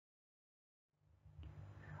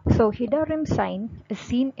So HIDA sign is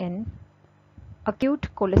seen in acute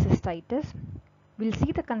cholecystitis. We'll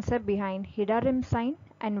see the concept behind HIDA sign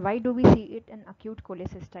and why do we see it in acute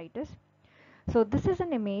cholecystitis. So this is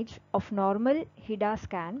an image of normal HIDA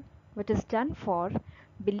scan which is done for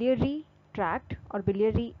biliary tract or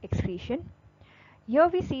biliary excretion. Here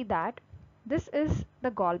we see that this is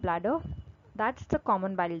the gallbladder, that's the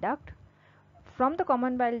common bile duct. From the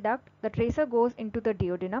common bile duct, the tracer goes into the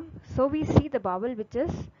duodenum. So we see the bowel which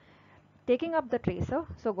is taking up the tracer.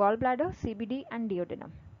 So gallbladder, CBD and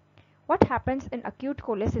duodenum. What happens in acute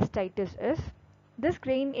cholecystitis is this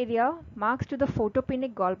grain area marks to the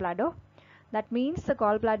photopenic gallbladder. That means the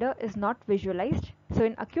gallbladder is not visualized. So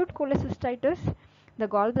in acute cholecystitis, the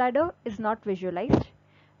gallbladder is not visualized.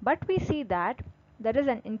 But we see that there is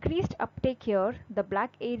an increased uptake here, the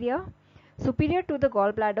black area superior to the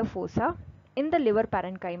gallbladder fossa in the liver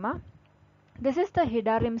parenchyma. This is the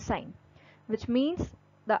HIDA sign, which means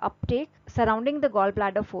the uptake surrounding the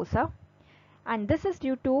gallbladder fossa, and this is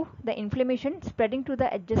due to the inflammation spreading to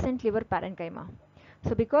the adjacent liver parenchyma.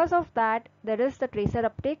 So because of that, there is the tracer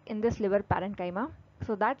uptake in this liver parenchyma.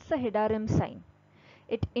 So that's the HIDA sign.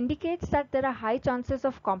 It indicates that there are high chances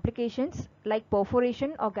of complications like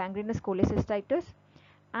perforation or gangrenous cholecystitis,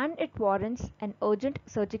 and it warrants an urgent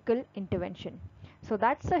surgical intervention. So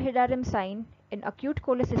that's the HIDA sign in acute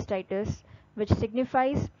cholecystitis, which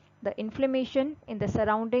signifies the inflammation in the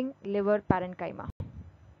surrounding liver parenchyma.